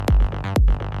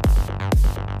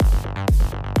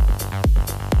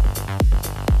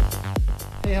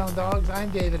Hound Dogs.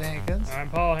 I'm David Hankins. I'm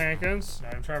Paul Hankins.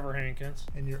 I'm Trevor Hankins.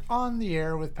 And you're on the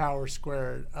air with Power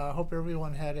Squared. Hope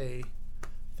everyone had a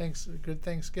good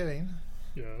Thanksgiving.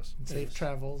 Yes. And safe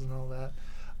travels and all that.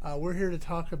 We're here to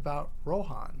talk about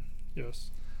Rohan.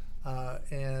 Yes.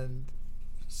 And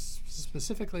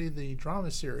specifically the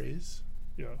drama series.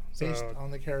 Yeah. Based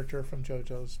on the character from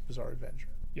JoJo's Bizarre Adventure.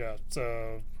 Yeah.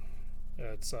 So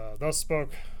it's Thus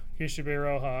Spoke Kishibe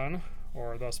Rohan,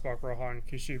 or Thus Spoke Rohan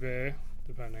Kishibe,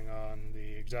 depending on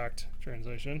the exact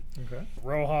translation. Okay.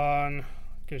 Rohan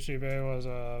Kishibe was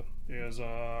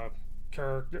a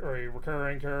character, or a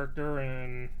recurring character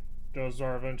in JoJo's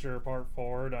Bizarre Adventure Part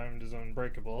 4, Diamond is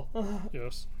Unbreakable.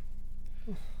 Yes.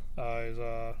 He's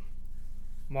a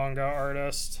manga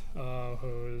artist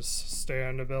whose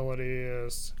stand ability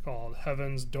is called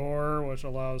Heaven's Door, which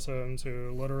allows him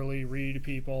to literally read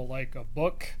people like a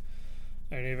book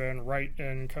and even write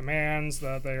in commands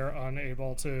that they are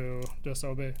unable to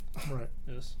disobey. Right.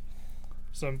 Yes.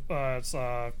 So it's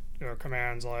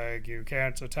commands like "you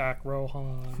can't attack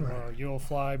Rohan," right, or "you'll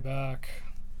fly back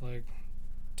like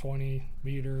 20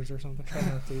 meters" or something. Try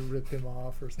not to rip him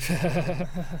off or something.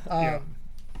 Yeah.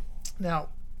 Now,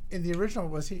 in the original,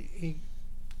 was he?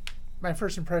 My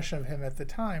first impression of him at the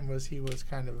time was he was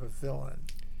kind of a villain.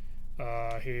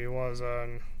 He was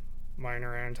a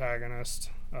minor antagonist,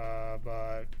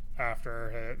 but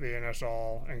after the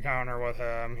initial encounter with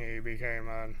him, he became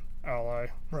an ally.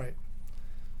 Right.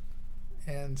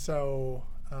 And so,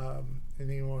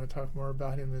 anything you want to talk more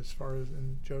about him as far as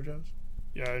in JoJo's?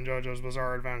 Yeah, in JoJo's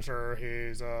Bizarre Adventure,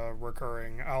 he's a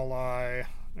recurring ally,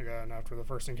 again, after the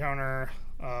first encounter,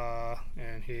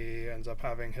 and he ends up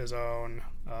having his own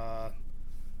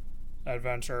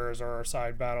adventures or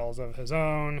side battles of his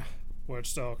own, which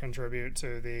still contribute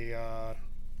to the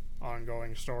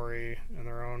ongoing story in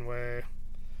their own way.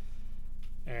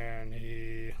 And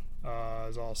he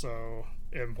is also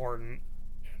important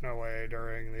in a way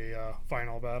during the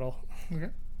final battle. Okay.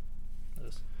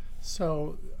 Yes.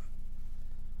 So,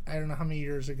 I don't know how many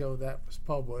years ago that was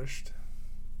published.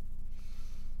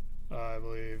 I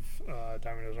believe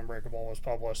Diamond is Unbreakable was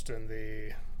published in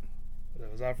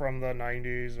was that from the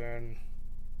 90s? And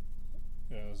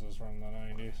yeah, this is from the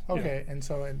 90s. Okay, yeah. And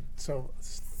so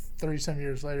 30-some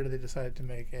years later, they decided to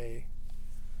make a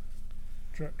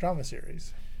drama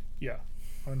series. Yeah.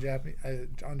 On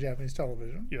Japanese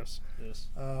television. Yes.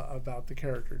 About the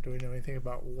character. Do we know anything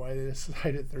about why they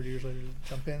decided 30 years later to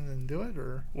jump in and do it?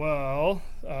 Or well,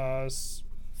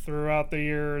 throughout the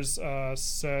years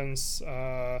since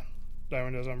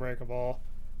Diamond is Unbreakable,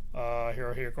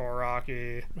 Hirohiko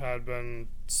Araki had been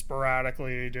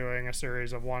sporadically doing a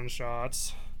series of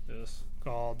one-shots. Yes.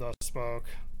 Called Thus Spoke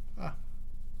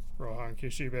Rohan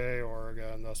Kishibe, or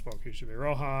again Thus Spoke Kishibe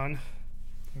Rohan.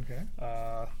 Okay.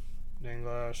 In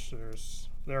English,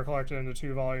 they're collected into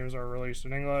 2 volumes that are released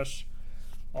in English,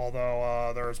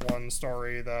 although there's one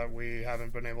story that we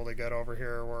haven't been able to get over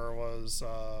here where it was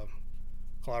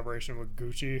collaboration with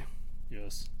Gucci.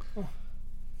 Yes.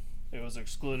 It was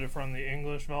excluded from the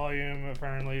English volume,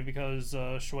 apparently, because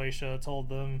Shueisha told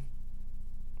them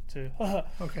to.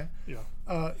 Okay. Yeah.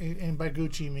 And by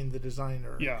Gucci, you mean the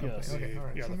designer? Yeah. Yes. Okay. All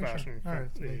right. Yeah, so the fashion. All right.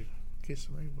 In case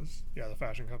somebody was. Yeah, the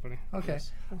fashion company. Okay.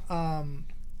 Yes.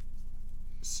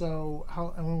 So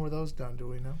how and when were those done? Do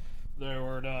we know? They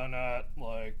were done at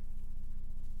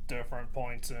different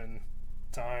points in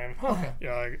time. Okay.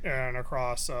 Yeah, and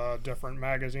across different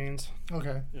magazines.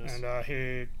 Okay. Yes. And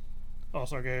he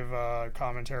also gave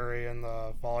commentary in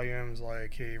the volumes.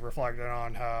 He reflected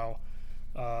on how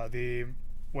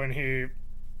when he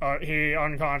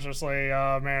unconsciously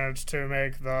managed to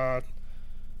make the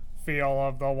feel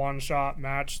of the one shot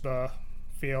match the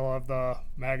feel of the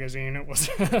magazine it was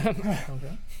in.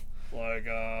 Okay.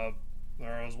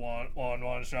 There was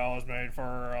one shot was made for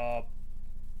a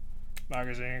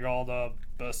magazine called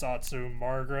Besatsu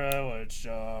Margaret, which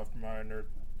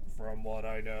from what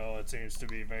I know, it seems to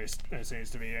be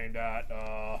aimed at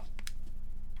a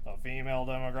female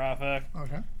demographic.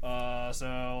 Okay.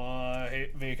 So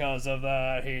because of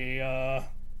that, he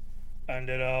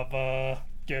ended up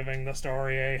giving the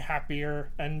story a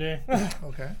happier ending.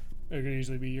 Okay. It could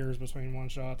easily be years between one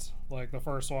shots. The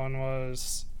first one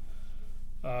was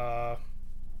out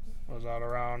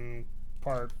around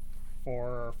part 4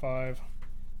 or 5.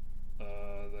 I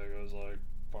think it was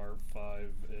part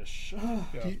 5-ish.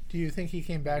 Yeah. Do you think he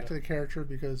came back to the character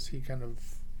because he kind of,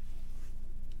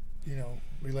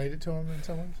 related to him in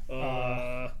some ways?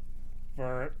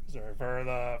 For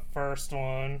the first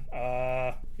one,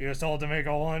 he was told to make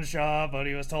a one shot, but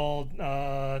he was told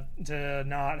to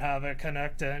not have it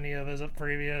connect to any of his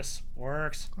previous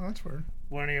works. Oh, that's weird.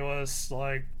 When he was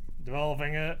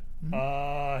developing it,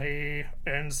 he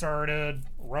inserted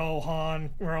Rohan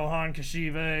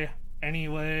Kishibe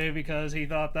anyway because he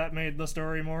thought that made the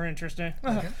story more interesting.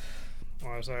 Okay.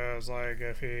 What I say is, like,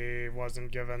 if he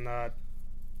wasn't given that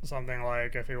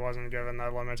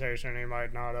limitation, he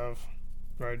might not have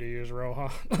tried to use Rohan.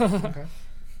 Okay.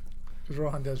 Because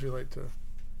Rohan does relate to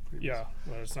previous. Yeah,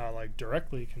 but it's not, like,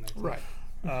 directly connected. Right.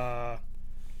 But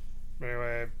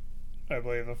anyway, I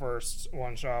believe the first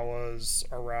one shot was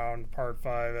around part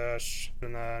 5-ish,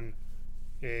 and then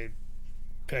he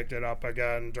picked it up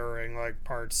again during, like,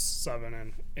 parts 7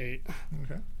 and 8.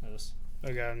 Okay. Just,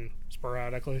 again,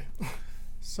 sporadically.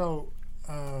 So,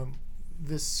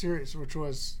 this series, which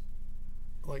was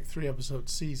like 3-episode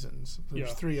seasons, there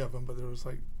was 3 of them, but there was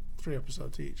like 3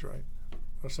 episodes each, right?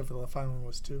 Except for the final one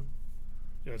was 2.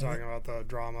 You're talking about the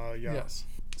drama, yeah. Yes.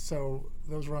 So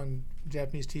those were on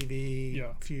Japanese TV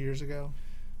a few years ago.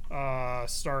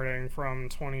 Starting from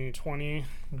 2020.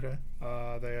 Okay.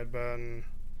 They had been,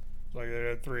 like, they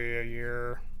did 3 a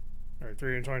year, or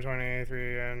 3 in 2020,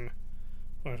 3 in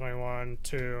 2021,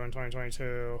 2 in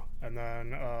 2022, and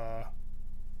then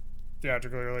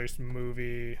theatrically released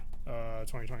movie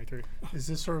 2023. Is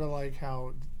this sort of like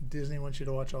how Disney wants you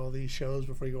to watch all these shows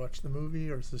before you watch the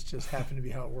movie, or does this just happen to be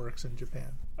how it works in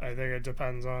Japan? I think it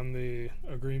depends on the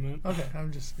agreement. Okay,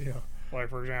 I'm just, Like,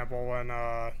 for example, when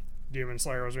Demon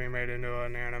Slayer was being made into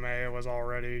an anime, it was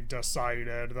already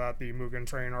decided that the Mugen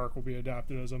Train arc will be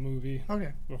adapted as a movie.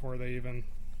 Okay. Before they even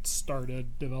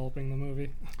started developing the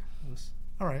movie.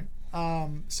 All right.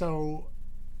 So,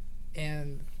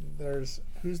 and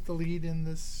who's the lead in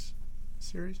this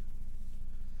series?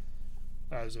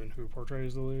 As in who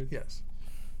portrays the lead? Yes.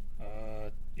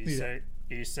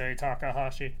 Issei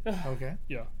Takahashi. Okay.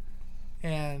 Yeah.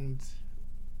 And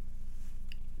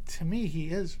to me, he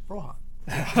is Rohan.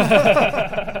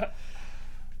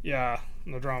 Yeah,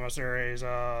 in the drama series,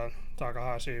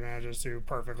 Takahashi manages to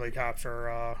perfectly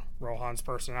capture Rohan's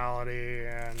personality,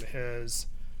 and his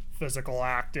physical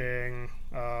acting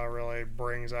really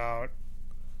brings out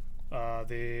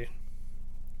the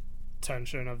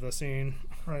tension of the scene.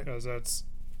 Right. Because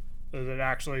it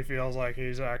actually feels like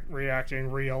he's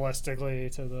reacting realistically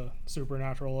to the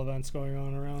supernatural events going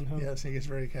on around him. Yes, he gets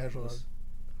very casual.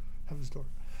 Have his door.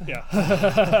 Yeah.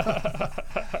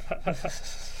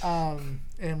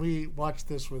 And we watched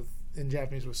this in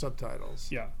Japanese with subtitles.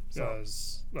 Yeah, so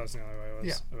that's the only way it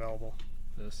was available.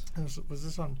 Was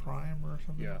this on Prime or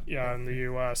something? Yeah, in the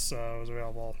U.S. It was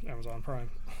available Amazon Prime.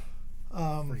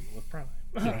 Free with Prime.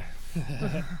 Yeah.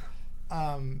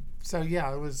 So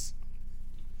yeah,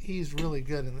 he's really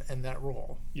good in that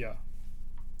role. Yeah.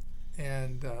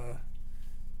 And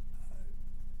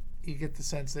you get the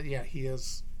sense that he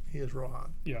is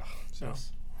Rohan. Yeah. So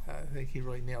yes. I think he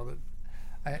really nailed it.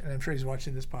 And I'm sure he's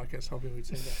watching this podcast, hoping we'd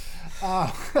say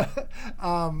that.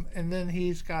 And then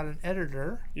he's got an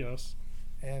editor. Yes.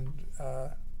 And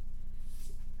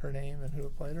her name and who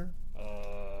played her?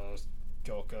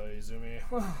 Kyoka Izumi.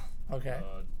 Okay.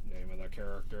 Name of the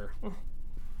character.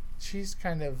 She's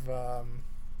kind of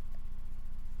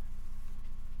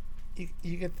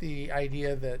you get the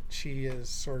idea that she is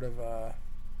sort of a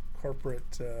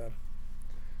corporate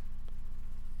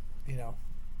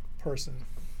person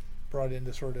brought in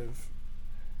to sort of,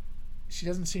 she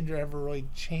doesn't seem to ever really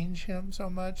change him so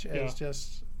much as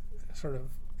just sort of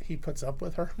he puts up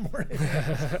with her more.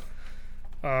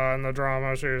 In the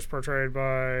drama, she was portrayed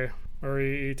by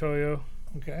Marie Itoyo.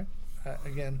 Okay.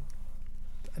 Again,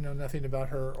 I know nothing about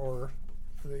her or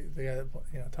the guy that,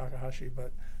 Takahashi,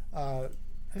 but I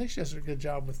think she does a good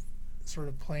job with sort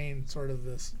of playing sort of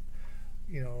this,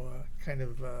 kind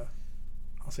of,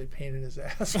 I'll say pain in his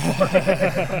ass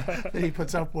that he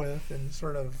puts up with, and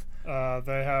sort of.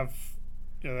 They have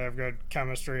good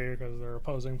chemistry because they're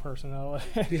opposing personalities.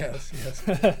 Yes.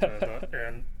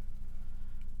 And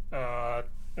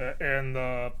in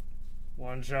the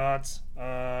one shots,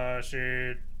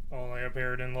 she only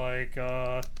appeared in like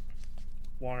 1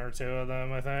 or 2 of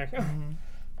them, I think. Mm-hmm.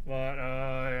 But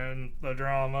in the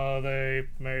drama, they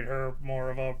made her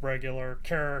more of a regular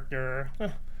character.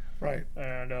 Right.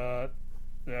 And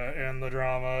in the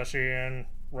drama, she and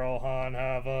Rohan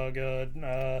have a good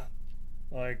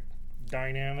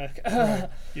dynamic. Right.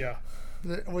 Yeah.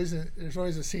 There's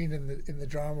always a scene in the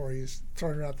drama where he's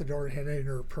throwing her out the door and handing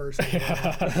her a purse. He's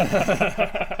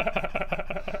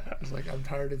like, "I'm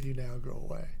tired of you now. Go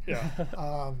away."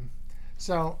 Yeah.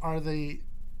 So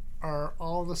are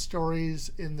all the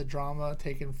stories in the drama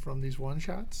taken from these one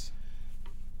shots?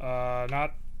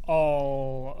 Not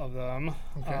all of them.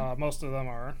 Okay. Most of them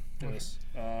are. Okay. Yes.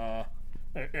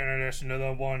 In addition to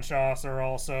the one shots, there are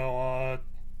also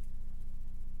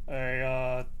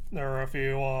a there were a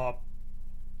few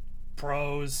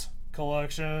prose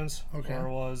collections. Okay. There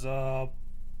was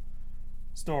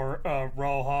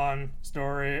Rohan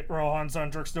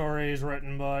centric stories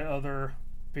written by other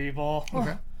people.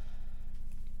 Okay.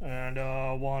 And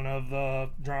one of the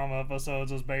drama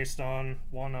episodes was based on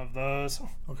one of those.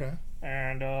 Okay.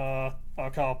 And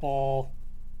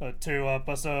two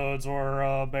episodes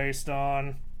were based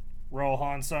on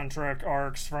Rohan centric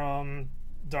arcs from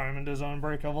Diamond is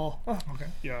Unbreakable. Okay.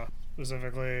 Yeah,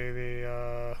 specifically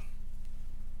the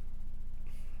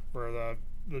for the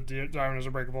Diamond is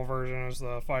Unbreakable version is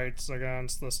the fights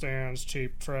against the Stands,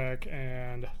 Cheap Trick,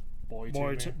 and Boy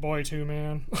Two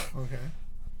Man. Okay.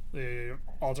 The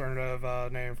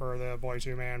alternative name for the Boy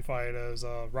Two Man fight is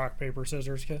Rock Paper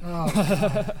Scissors Kid. Oh,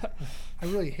 I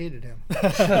really hated him.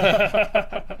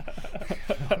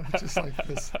 Just like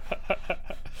this.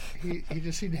 He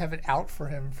just seemed to have it out for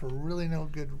him for really no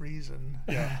good reason.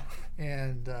 Yeah.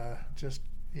 And I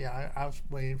was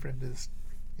waiting for him to just,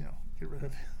 get rid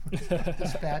of him,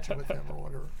 dispatch him with him or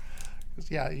whatever.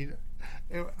 Because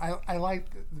I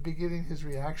liked the beginning. His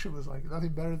reaction was like nothing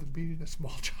better than beating a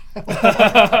small child.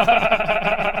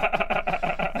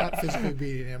 Not physically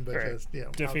beating him, but right. just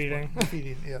defeating.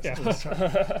 Defeating, yes. Yeah.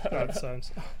 That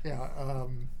sense. Yeah.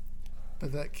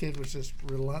 But that kid was just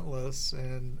relentless,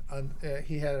 and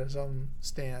he had his own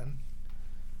stand.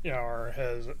 Yeah, or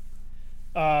his.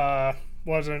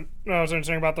 What's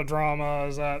interesting about the drama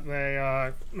is that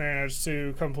they managed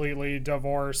to completely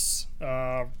divorce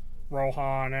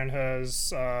Rohan and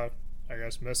his,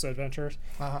 misadventures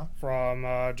from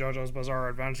JoJo's Bizarre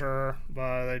Adventure,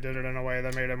 but they did it in a way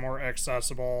that made it more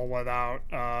accessible without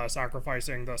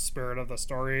sacrificing the spirit of the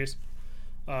stories.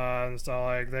 And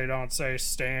so, they don't say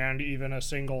stand even a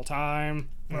single time.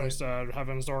 Right. Instead,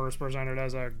 Heaven's Door is presented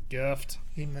as a gift.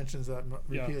 He mentions that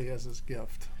repeatedly as his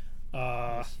gift.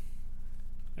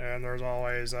 And there's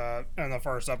always, in the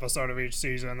first episode of each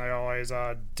season, they always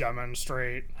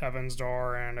demonstrate Heaven's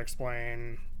Door and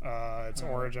explain its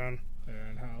origin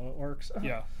and how it works.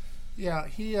 Yeah. Yeah,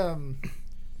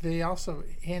 they also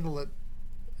handle it,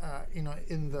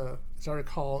 in the, as I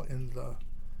recall, in the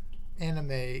anime,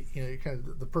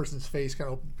 the person's face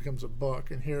kind of becomes a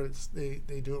book, and here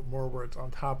they do it more where it's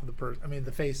on top of the person. I mean,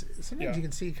 the face, sometimes you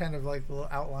can see kind of like the little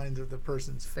outlines of the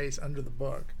person's face under the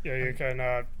book. Yeah, you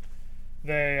can,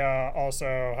 they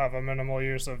also have a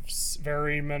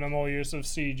very minimal use of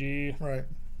CG. Right.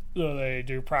 So they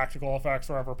do practical effects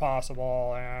wherever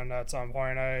possible, and at some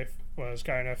point I was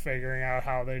kind of figuring out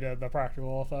how they did the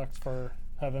practical effects for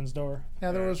Heaven's Door.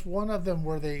 Now, there was one of them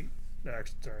where they...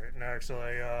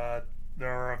 Actually,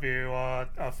 there were a few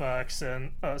effects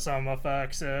and some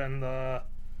effects in the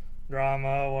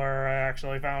drama where I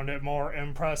actually found it more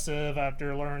impressive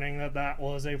after learning that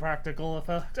was a practical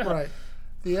effect. Right.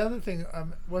 The other thing,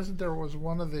 was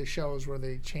one of the shows where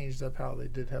they changed up how they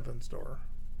did Heaven's Door.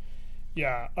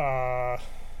 Yeah,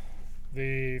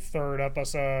 the third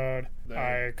episode,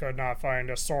 I could not find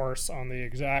a source on the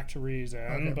exact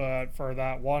reason, but for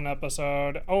that one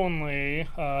episode only,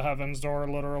 Heaven's Door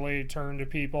literally turned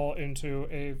people into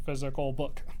a physical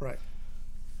book. Right.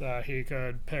 That he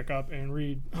could pick up and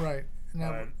read. Right.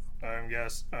 Now, I'm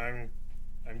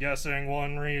guessing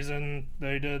one reason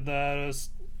they did that is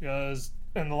because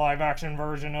in the live action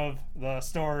version of the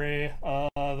story,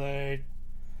 the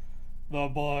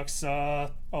books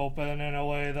open in a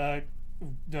way that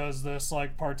does this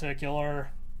particular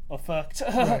effect.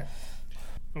 Right.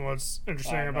 What's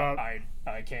interesting about I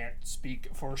can't speak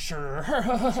for sure.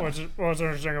 what's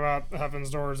interesting about Heaven's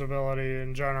Door's ability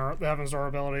in general, the Heaven's Door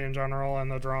ability in general,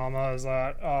 and the drama is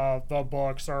that the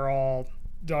books are all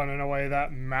done in a way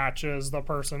that matches the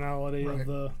personality of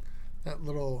the. That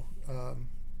little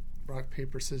rock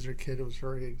paper scissors kid was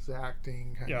very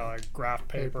exacting. Like graph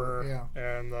paper. Yeah.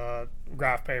 And the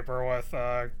graph paper with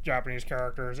Japanese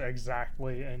characters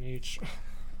exactly in each.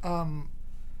 And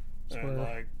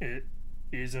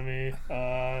Izumi,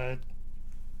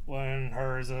 when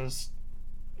hers is,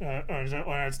 when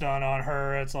it's done on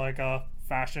her, it's like a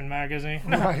fashion magazine.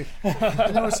 Right.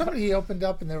 And there was somebody he opened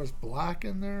up and there was black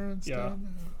in there and stuff.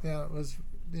 Yeah, it was,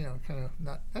 kind of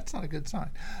not, that's not a good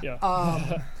sign.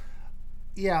 Yeah.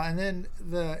 Yeah, and then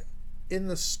in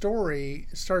the story,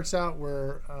 it starts out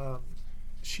where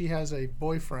she has a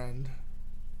boyfriend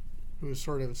who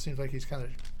sort of seems like he's kind of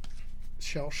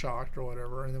shell-shocked or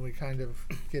whatever, and then we kind of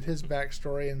get his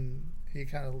backstory, and he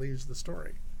kind of leaves the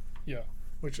story. Yeah.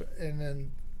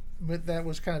 But that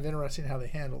was kind of interesting how they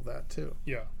handled that too.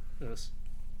 Yeah. Yes.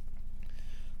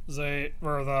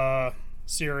 For the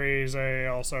series, they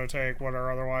also take what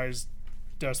are otherwise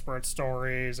disparate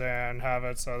stories and have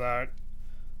it so that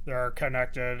they're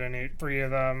connected, and three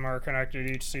of them are connected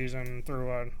each season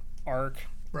through an arc.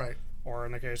 Right. Or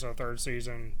in the case of the third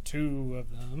season, two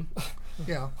of them.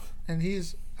 Yeah, and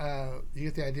he's you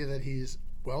get the idea that he's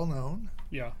well known.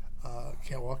 Yeah.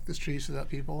 Can't walk the streets without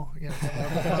people.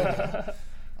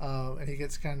 And he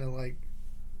gets kind of like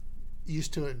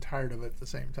used to it and tired of it at the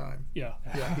same time. Yeah.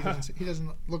 Yeah, he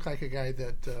doesn't look like a guy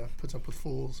that puts up with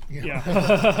fools. Yeah.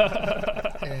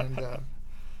 And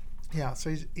yeah,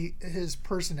 so his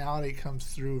personality comes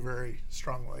through very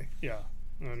strongly. Yeah,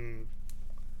 and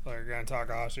like again,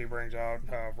 Takahashi brings out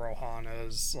how Rohan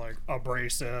is like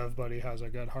abrasive, but he has a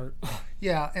good heart.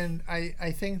 Yeah, and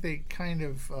I think they kind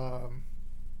of I'll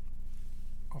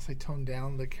say toned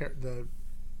down the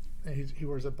he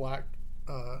wears a black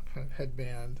kind of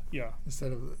headband. Yeah.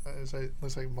 Instead of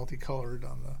looks like multicolored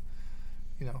on the,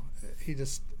 he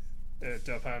just. It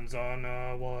depends on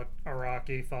what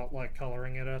Araki felt like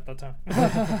coloring it at the time.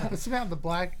 It's about the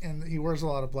black, and he wears a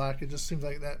lot of black. It just seems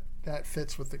like that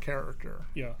fits with the character.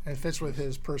 Yeah. And it fits with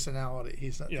his personality.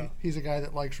 He's a guy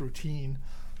that likes routine.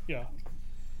 Yeah.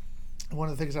 One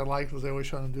of the things I liked was they always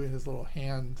showed him doing his little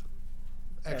hand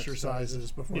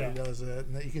exercises before he does it,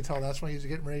 and that you can tell that's when he's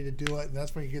getting ready to do it, and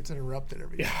that's when he gets interrupted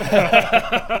every time.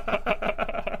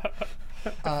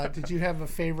 Did you have a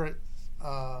favorite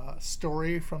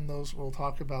story from those? We'll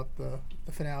talk about the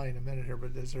finale in a minute here,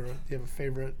 but do you have a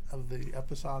favorite of the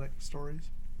episodic stories?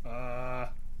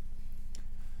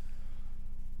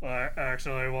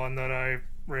 Actually, one that I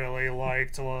really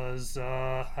liked was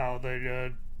how they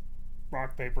did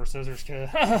rock paper scissors kid.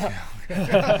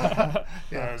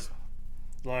 Yeah.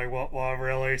 Like what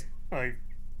really like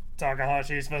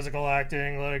Takahashi's physical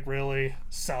acting like really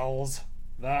sells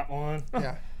that one.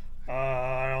 Yeah.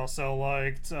 I also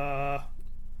liked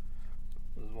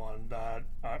one that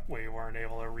we weren't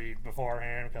able to read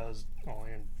beforehand because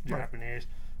only in Japanese.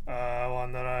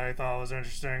 One that I thought was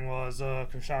interesting was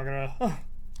Kushagara.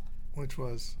 Which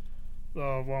was?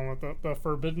 The one with the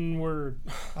forbidden word.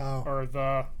 Oh. Or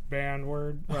the banned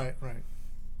word. Right.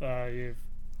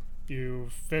 You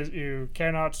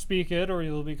cannot speak it or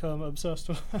you'll become obsessed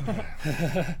with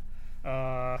it.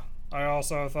 I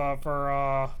also thought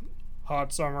for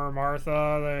Hot Summer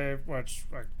Martha, which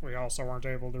we also weren't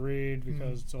able to read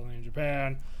because it's only in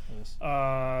Japan. Yes.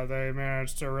 They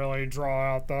managed to really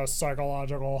draw out the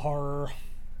psychological horror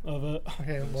of it.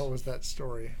 Okay, and what was that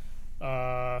story?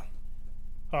 Hot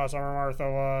Summer Martha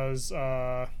was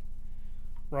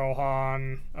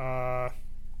Rohan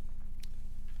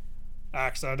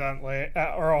accidentally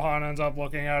Rohan ends up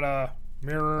looking at a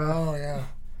mirror. Oh yeah.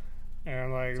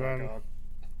 And like It's then like a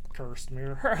cursed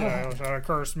mirror. yeah, it was at a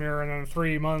cursed mirror, and then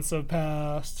 3 months have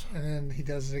passed. And then he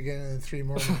does it again, and then 3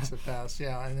 more months have passed.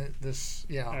 Yeah, and And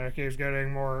it keeps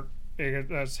getting more.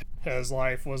 His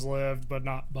life was lived, but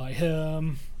not by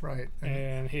him, right.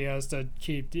 and he has to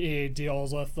he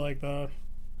deals with like the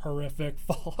horrific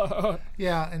fallout.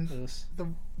 Yeah, and Yes. the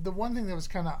one thing that was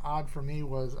kind of odd for me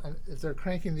was if they're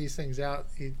cranking these things out,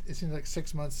 it seems like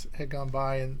 6 months had gone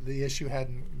by and the issue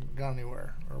hadn't gone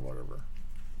anywhere or whatever.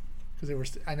 Because they were,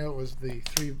 I know it was the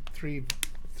three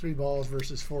balls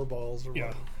versus 4 balls or Yeah.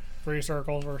 whatever. 3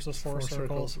 circles versus 4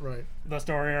 circles. Right. The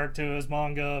story arc to his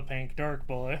manga, Pink Dark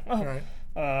Boy, Right.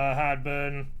 had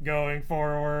been going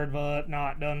forward, but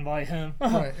not done by him.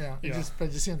 Right. Yeah. Yeah. But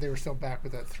it just seemed they were still back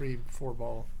with that 3-4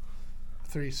 ball,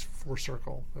 3-4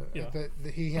 circle. Yeah.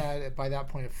 That he had by that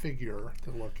point a figure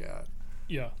to look at.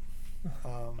 Yeah.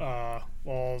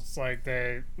 Well, it's like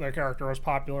the character was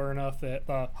popular enough that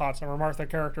the Hot Summer Martha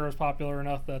character was popular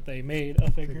enough that they made a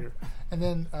figure. And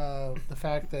then the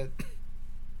fact that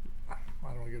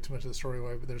I don't want to give too much of the story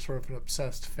away, but there's sort of an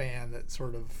obsessed fan that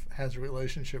sort of has a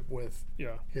relationship with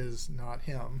Yeah. his, not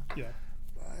him. Yeah.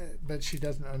 But she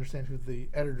doesn't understand who the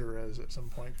editor is at some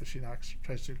point because she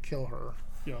tries to kill her.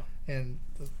 Yeah. And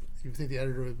you think the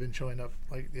editor would have been showing up,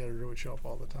 like the editor would show up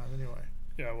all the time anyway.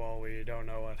 Yeah, well, we don't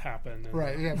know what happened.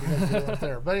 Right, yeah, because they weren't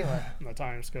there. But anyway. The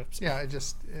time skips. Yeah, it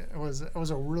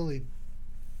was a really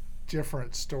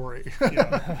different story.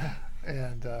 Yeah.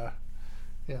 And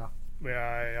yeah. Yeah,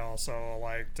 I also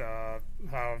liked how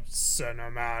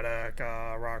cinematic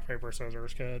Rock, Paper,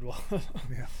 Scissors Kid was.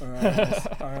 Yeah.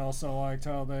 I also liked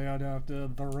how they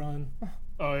adapted The Run.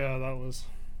 Oh, yeah, that was...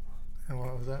 And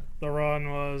what was that? The Run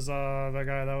was the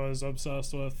guy that was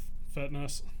obsessed with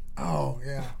fitness. Oh,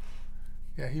 yeah.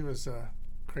 Yeah, he was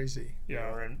crazy.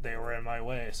 Yeah. They were in my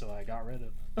way, so I got rid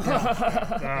of them.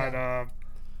 That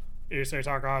Issei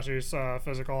Takahashi's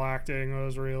physical acting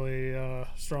was really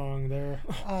strong there.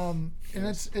 And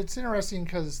it's interesting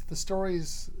because the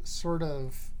stories sort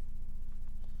of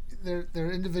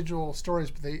they're individual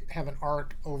stories, but they have an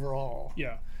arc overall.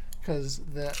 Yeah. because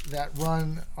that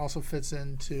run also fits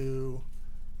into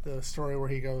the story where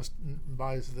he goes and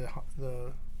buys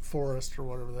the forest or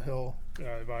whatever, the hill. He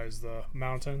buys the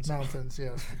mountains. Mountains,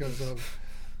 yes,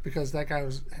 because that guy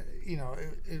was,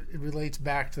 it relates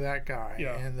back to that guy,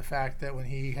 and the fact that when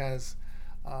he has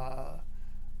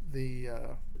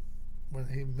when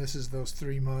he misses those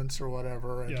 3 months or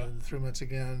whatever, and then 3 months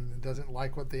again, and doesn't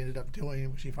like what they ended up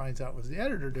doing, which he finds out was the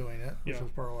editor doing it, which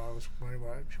was part of why I was wondering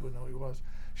why she wouldn't know who he was.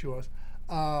 She was.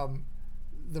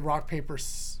 The rock, paper,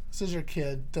 scissor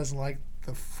kid doesn't like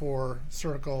the 4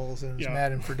 circles and is mad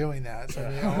at him for doing that. So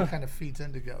it all kind of feeds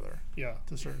in together. Yeah.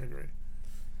 To a certain degree.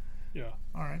 Yeah.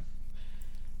 All right.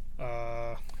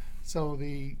 So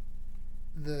the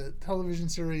television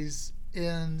series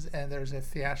ends, and there's a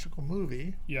theatrical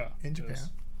movie. In Japan.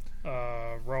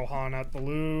 Rohan at the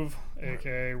Louvre,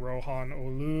 aka Rohan au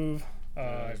Louvre,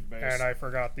 and I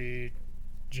forgot the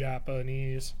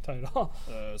Japanese title.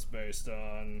 It's based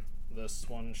on this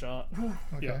one shot.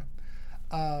 Okay.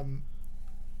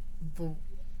 You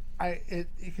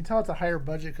can tell it's a higher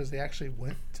budget because they actually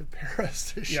went to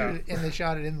Paris to shoot it, and they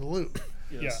shot it in the Louvre.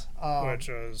 Yes. Which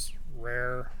is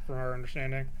rare from our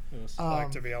understanding. Yes.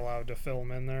 Like to be allowed to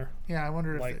film in there. Yeah, I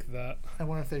wonder if that. I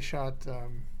wonder if they shot that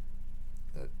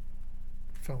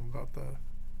film about the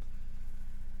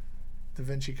Da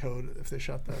Vinci Code, if they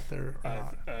shot that there or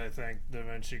not. I think Da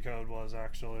Vinci Code was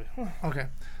actually. Okay.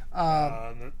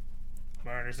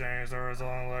 My understanding is there was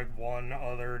only like one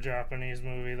other Japanese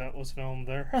movie that was filmed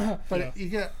there. But you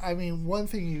get, one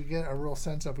thing you get a real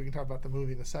sense of, we can talk about the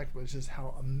movie in a second, but it's just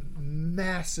how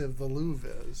massive the Louvre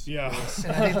is. Yeah.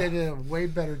 And I think they did a way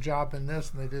better job in this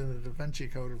than they did in the Da Vinci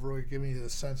Code of really giving you the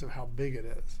sense of how big it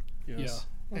is. Yes.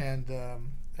 Yeah. And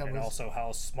and also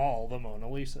how small the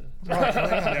Mona Lisa is. Right.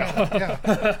 Yeah.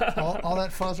 All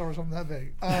that fuss over something that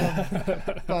big.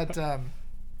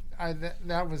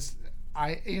 That was...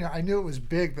 I knew it was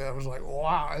big, but I was like,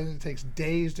 wow, it takes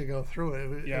days to go through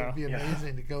it. It would be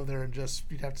amazing to go there and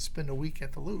you'd have to spend a week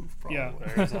at the Louvre, probably. Yeah,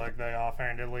 there's like they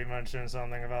offhandedly mentioned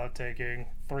something about taking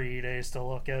 3 days to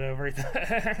look at everything.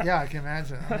 Yeah, I can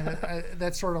imagine.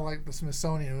 That's sort of like the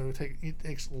Smithsonian. It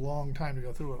takes a long time to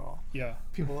go through it all. Yeah.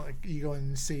 People, you go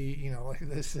and see, like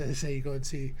they say you go and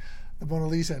see the Mona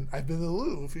Lisa, and I've been to the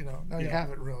Louvre, No, you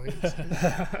haven't really.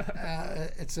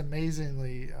 It's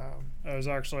amazingly... I was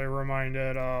actually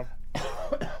reminded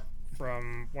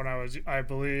from when I was, I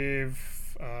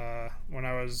believe, when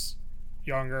I was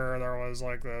younger, there was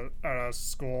like at a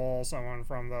school, someone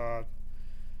from the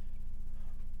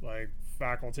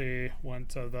faculty went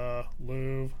to the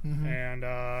Louvre, and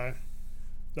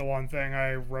the one thing I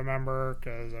remember,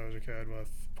 because I was a kid with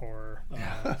poor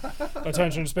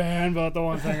attention span, but the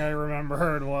one thing I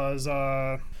remembered was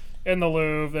in the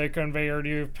Louvre they conveyed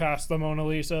you past the Mona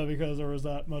Lisa because there was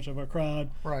that much of a crowd,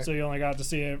 right? So you only got to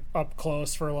see it up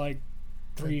close for like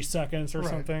 3 seconds or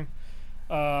something.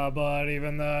 But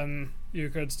even then, you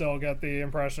could still get the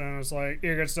impression. It's like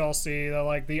you could still see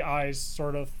that, the eyes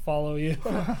sort of follow you.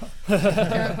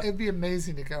 Yeah, it'd be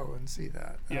amazing to go and see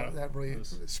that. Yeah, that really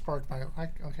sparked my I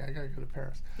gotta go to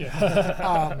Paris.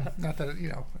 Yeah. Not that I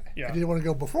didn't want to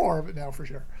go before, but now for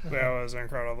sure. That was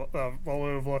incredible. The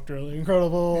Louvre looked really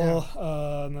incredible.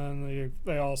 Yeah. And then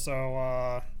they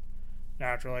also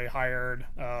naturally hired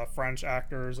French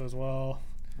actors as well.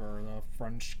 For the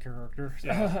French characters.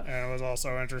 Yeah, and it was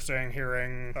also interesting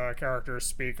hearing characters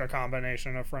speak a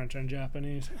combination of French and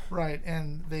Japanese. Right,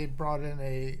 and they brought in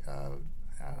a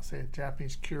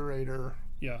Japanese curator.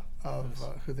 Yeah.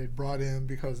 Who they brought in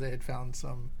because they had found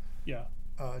some. Yeah.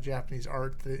 Japanese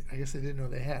art that I guess they didn't know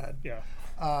they had. Yeah.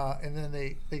 And then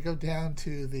they go down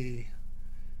to the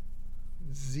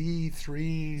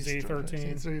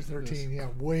Z13, yeah,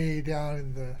 way down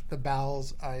in the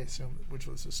bowels, I assume, which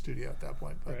was a studio at that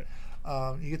point. But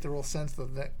you get the real sense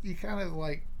that you kind of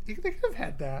they could have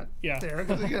had that there.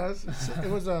 It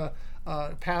was a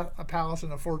palace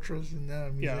and a fortress and then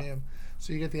a museum. Yeah.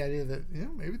 So you get the idea that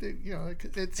maybe they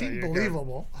it seemed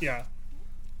believable. Yeah.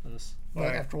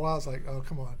 But after a while, it's like, oh,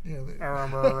 come on. I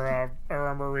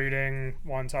remember reading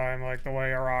one time the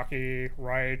way Araki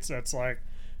writes. It's like,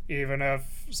 even if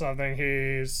something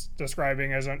he's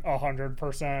describing isn't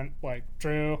 100%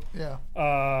 true,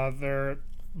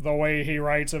 the way he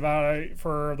writes about it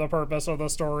for the purpose of the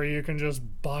story, you can just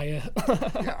buy it.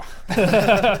 Yeah.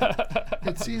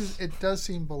 It does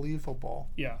seem believable.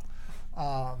 Yeah.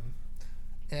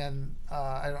 And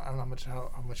I don't know how much you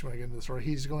want to get into the story.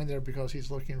 He's going there because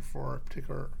he's looking for a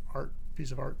particular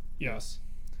piece of art. Yes.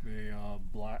 The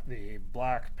black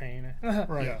painting.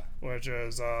 Right. Yeah. Which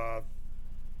is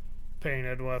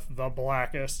painted with the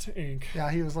blackest ink Yeah,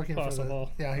 he was looking possible.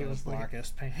 for the. Yeah, he was looking.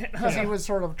 blackest paint. Because he was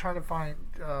sort of trying to find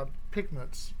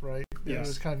pigments, right? He Yes.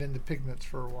 was kind of into pigments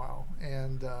for a while,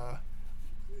 and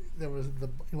there was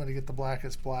he wanted to get the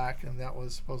blackest black, and that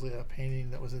was supposedly a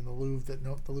painting that was in the Louvre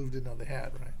that the Louvre didn't know they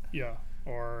had, right? Yeah,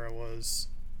 or it was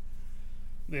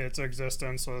its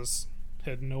existence was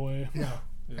hidden away. Yeah,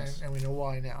 Yes. and we know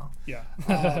why now. Yeah.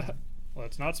 Uh, Well,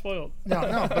 it's not spoiled. no,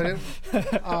 but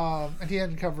and he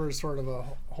uncovers sort of a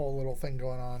whole little thing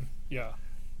going on Yeah.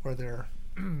 where they're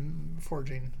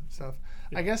forging stuff.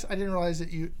 Yeah. I guess I didn't realize that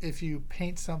if you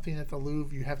paint something at the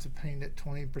Louvre, you have to paint it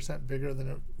 20% bigger than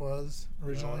it was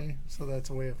originally. So that's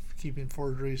a way of keeping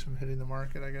forgeries from hitting the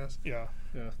market, I guess. Yeah.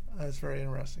 Yeah. That's very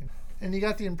interesting. And you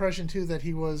got the impression too that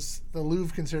the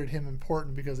Louvre considered him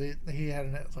important because he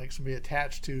had like somebody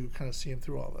attached to kind of see him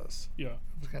through all this. Yeah. It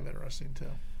was kind of interesting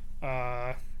too.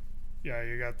 Yeah,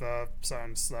 you got the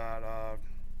sense that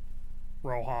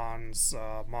Rohan's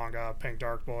manga Pink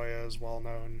Dark Boy is well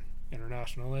known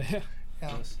internationally, Yeah.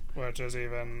 Yes. which is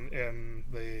even in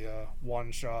the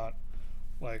one shot.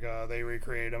 Like they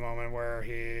recreate a moment where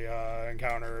he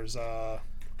encounters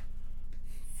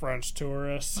French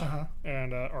tourists Uh-huh.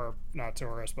 and or not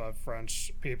tourists but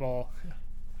French people,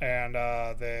 and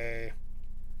they're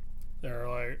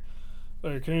like,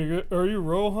 are you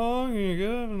Rohan? Can you get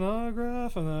an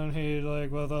autograph? And then he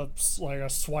like with a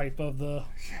swipe of the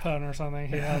pen or something,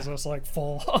 he has this like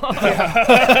full.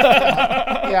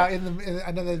 Yeah,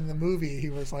 I know that in the movie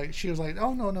she was like,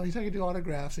 oh no, he's not gonna do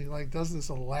autographs, and he like does this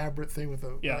elaborate thing with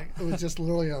like, it was just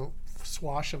literally a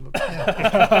swash of a pen.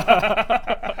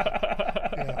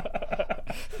 Yeah.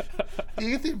 You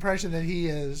get the impression that he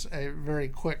is very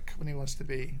quick when he wants to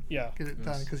be. Yeah. Get it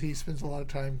done because he spends a lot of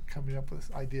time coming up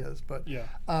with ideas. But Yeah.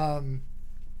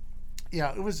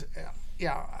 it was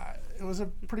it was a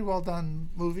pretty well done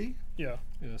movie. Yeah.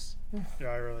 Yes. Yeah,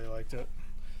 I really liked it.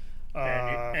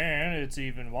 And it's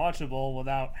even watchable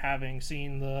without having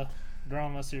seen the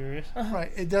drama series.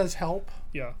 Right, it does help.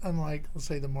 Yeah. Unlike, let's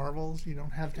say, the Marvels, you don't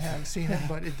have to have seen it,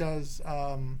 but it does.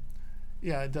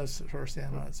 It does sort of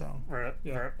stand on its own. For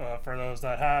those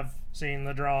that have seen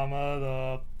the drama,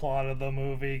 the plot of the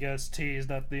movie gets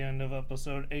teased at the end of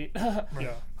episode 8. Right.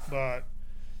 Yeah. But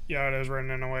yeah, it is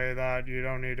written in a way that you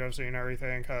don't need to have seen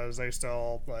everything because they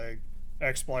still like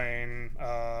explain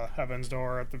Heaven's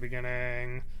Door at the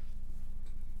beginning,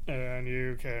 and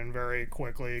you can very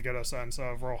quickly get a sense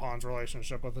of Rohan's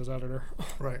relationship with his editor.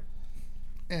 Right.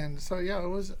 And so it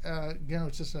was again, it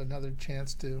was just another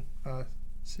chance to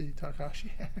see Takashi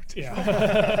act.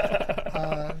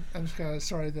 Yeah. I'm just kind of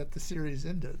sorry that the series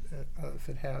ended, if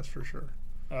it has for sure.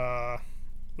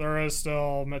 There is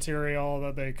still material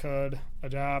that they could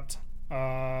adapt,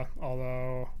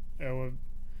 although it would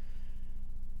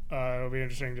be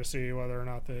interesting to see whether or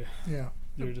not they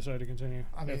do decide to continue.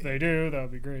 I mean, if they do, that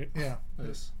would be great. Yeah.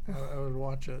 Yes. I would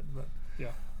watch it, but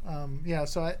Yeah.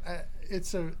 So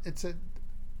it's a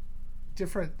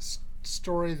different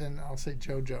story than, I'll say,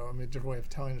 JoJo. I mean, a different way of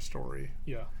telling a story,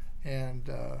 Yeah. and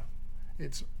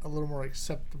it's a little more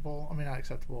acceptable. I mean, not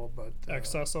acceptable, but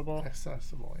Accessible.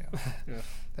 Accessible, yeah. Yeah.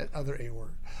 That other A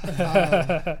word.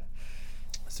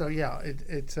 So if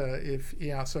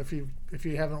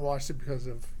you haven't watched it because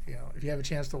of if you have a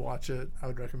chance to watch it, I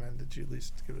would recommend that you at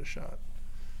least give it a shot.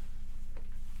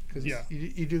 Because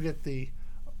you do get the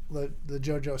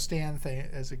JoJo stand thing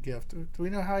as a gift. Do we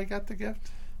know how he got the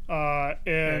gift?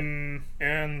 In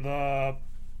the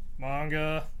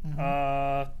manga,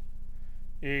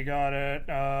 he got it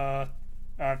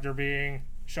after being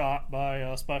shot by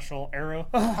a special arrow.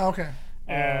 Okay.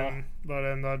 But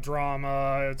in the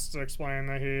drama, it's explained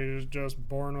that he's just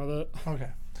born with it,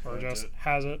 Okay. or just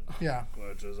has it. Yeah.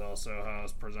 Which is also how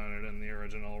it's presented in the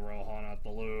original Rohan at the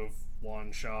Louvre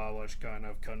one shot, which kind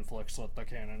of conflicts with the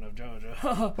canon of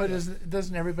JoJo. But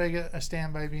doesn't everybody get a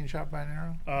stand by being shot by an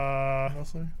arrow?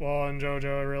 Mostly. Well, in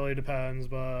JoJo it really depends,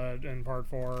 but in part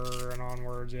 4 and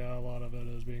onwards, a lot of it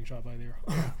is being shot by the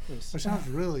arrow. Which sounds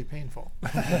really painful.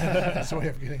 That's a way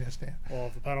of getting a stand. Well,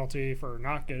 if the penalty for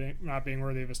not being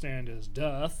worthy of a stand is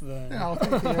death, then Yeah, I'll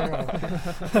take the arrow.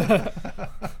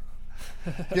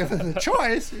 Given the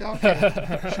choice, okay,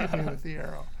 shoot me with the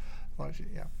arrow. But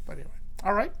anyway.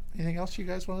 All right. Anything else you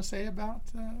guys want to say about?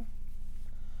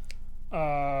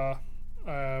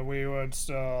 We would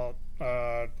still.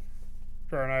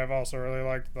 Drew and I have also really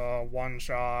liked the one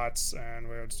shots, and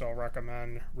we would still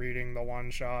recommend reading the one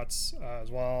shots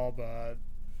as well. But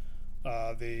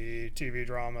the TV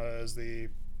drama is the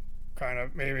kind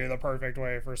of maybe the perfect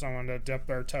way for someone to dip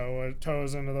their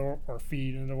toes into or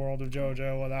feet into the world of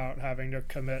JoJo without having to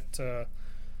commit to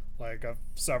like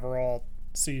several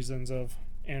seasons of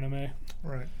anime.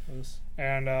 Right.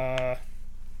 And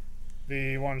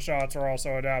the one-shots were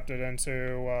also adapted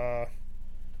into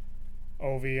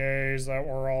OVAs that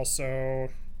were also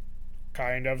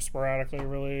kind of sporadically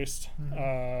released.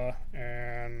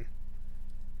 And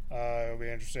it'll be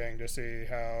interesting to see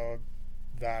how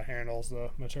that handles the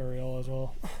material as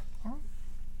well.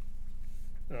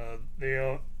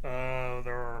 There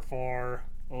were 4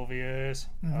 OVAs.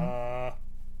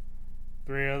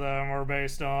 3 of them were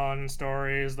based on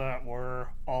stories that were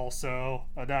also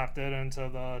adapted into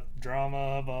the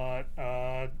drama, but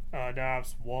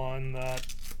adapts one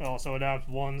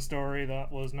story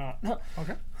that was not.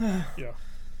 Okay. Yeah.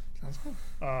 Sounds good.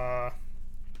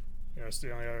 Yes,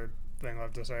 the only other thing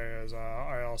left to say is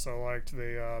I also liked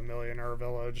the Millionaire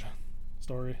Village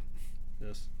story.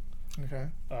 Yes. Okay.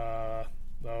 That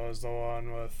was the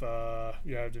one with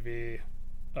you have to be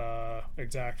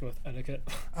exact with etiquette.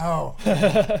 Oh.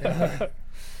 Yeah, right.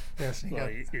 Yes.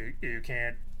 You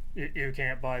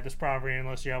can't buy this property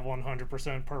unless you have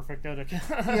 100% perfect etiquette.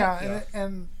 Yeah,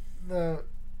 and it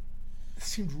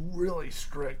seems really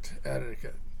strict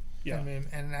etiquette. Yeah. I mean,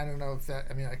 and I don't know if that.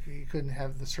 I mean, you couldn't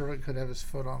have the servant could have his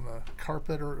foot on the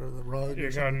carpet or the rug. You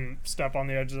couldn't step on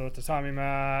the edge of the tatami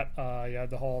mat. You had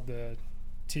to hold the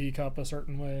teacup a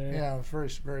certain way. Yeah, it was very,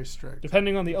 very strict.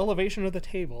 Depending on the elevation of the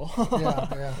table.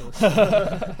 Yeah.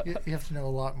 You have to know a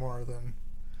lot more than.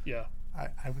 Yeah.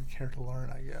 I would care to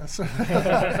learn, I guess.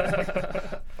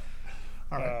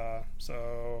 All right.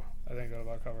 So I think that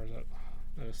about covers it.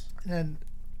 And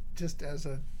just as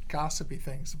a gossipy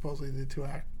thing, supposedly the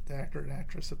actor and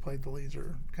actress that played the leads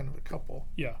are kind of a couple.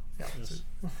 Yeah. Yes.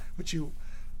 Which you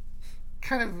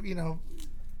kind of,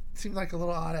 seemed like a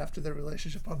little odd after their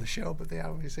relationship on the show, but they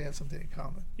obviously have something in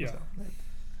common. Yeah. So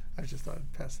I just thought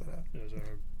I'd pass that out. Is it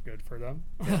good for them?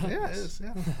 Yeah, it is.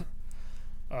 Yeah.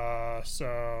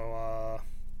 So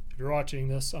if you're watching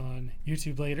this on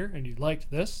YouTube later and you liked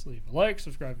this, leave a like,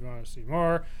 subscribe if you want to see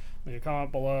more, leave a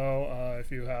comment below if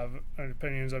you have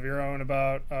opinions of your own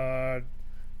about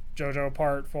JoJo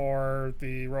Part 4,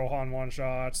 the Rohan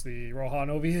one-shots, the Rohan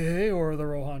OVA, or the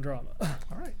Rohan drama.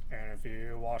 All right. And if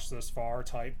you watch this far,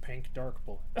 type pink dark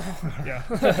blue.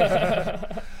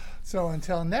 Yeah. So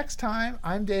until next time,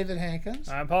 I'm David Hankins.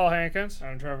 I'm Paul Hankins.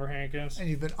 I'm Trevor Hankins. And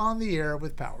you've been on the air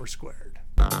with Power Squared.